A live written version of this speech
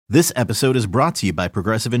This episode is brought to you by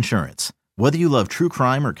Progressive Insurance. Whether you love true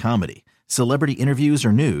crime or comedy, celebrity interviews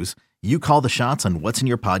or news, you call the shots on what's in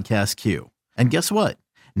your podcast queue. And guess what?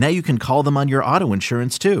 Now you can call them on your auto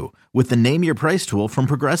insurance too with the Name Your Price tool from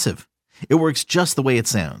Progressive. It works just the way it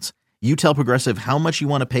sounds. You tell Progressive how much you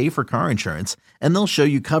want to pay for car insurance, and they'll show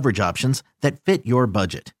you coverage options that fit your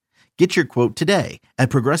budget. Get your quote today at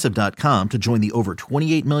Progressive.com to join the over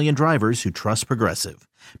 28 million drivers who trust Progressive.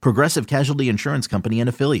 Progressive Casualty Insurance Company and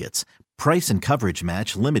Affiliates. Price and coverage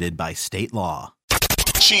match limited by state law.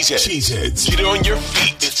 Cheeseheads. Get on your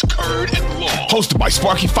feet. It's Curd and Long. Hosted by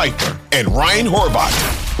Sparky Fifer and Ryan Horvath.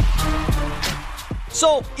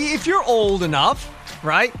 So, if you're old enough,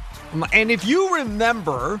 right, and if you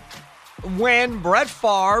remember when Brett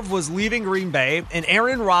Favre was leaving Green Bay and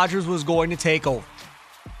Aaron Rodgers was going to take over,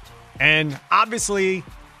 and obviously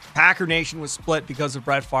Packer Nation was split because of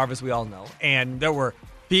Brett Favre, as we all know, and there were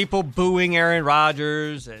people booing Aaron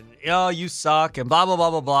Rodgers and, oh, you suck, and blah, blah, blah,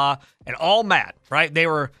 blah, blah, and all mad, right? They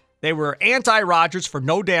were anti-Rodgers for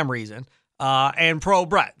no damn reason, and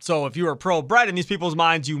pro-Brett. So if you were pro-Brett in these people's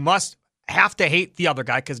minds, you must have to hate the other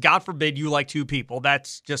guy, because God forbid you like two people.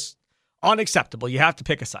 That's just unacceptable. You have to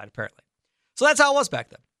pick a side, apparently. So that's how it was back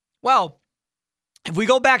then. Well, if we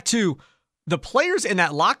go back to the players in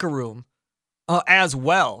that locker room as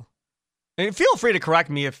well, and feel free to correct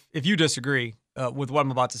me if you disagree with what I'm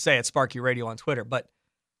about to say at Sparky Radio on Twitter, but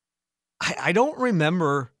I don't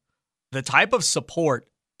remember the type of support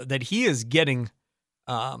that he is getting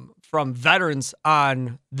from veterans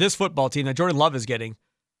on this football team that Jordan Love is getting.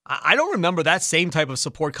 I don't remember that same type of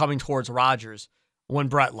support coming towards Rodgers when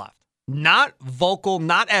Brett left. Not vocal,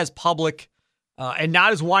 not as public, and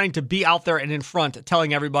not as wanting to be out there and in front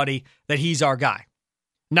telling everybody that he's our guy.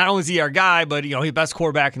 Not only is he our guy, but he's the best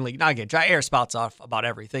quarterback in the league. Now again, Jair spouts off about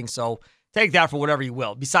everything, so take that for whatever you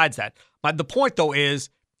will. Besides that, the point though is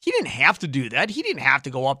he didn't have to do that. He didn't have to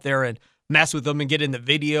go up there and mess with them and get in the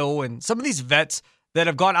video. And some of these vets that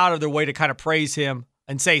have gone out of their way to kind of praise him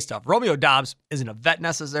and say stuff. Romeo Doubs isn't a vet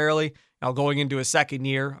necessarily. Now going into his second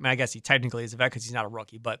year, I guess he technically is a vet because he's not a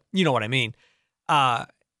rookie, but you know what I mean.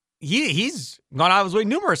 He's gone out of his way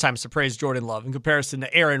numerous times to praise Jordan Love in comparison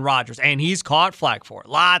to Aaron Rodgers, and he's caught flack for it.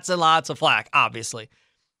 Lots and lots of flack, obviously.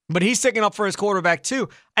 But he's sticking up for his quarterback too.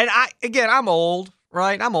 And I'm old,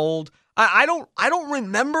 right? I'm old. I don't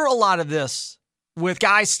remember a lot of this with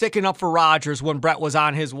guys sticking up for Rodgers when Brett was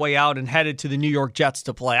on his way out and headed to the New York Jets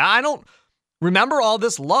to play. I don't remember all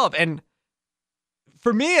this love. And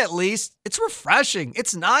for me, at least, it's refreshing.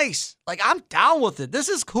 It's nice. I'm down with it. This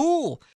is cool.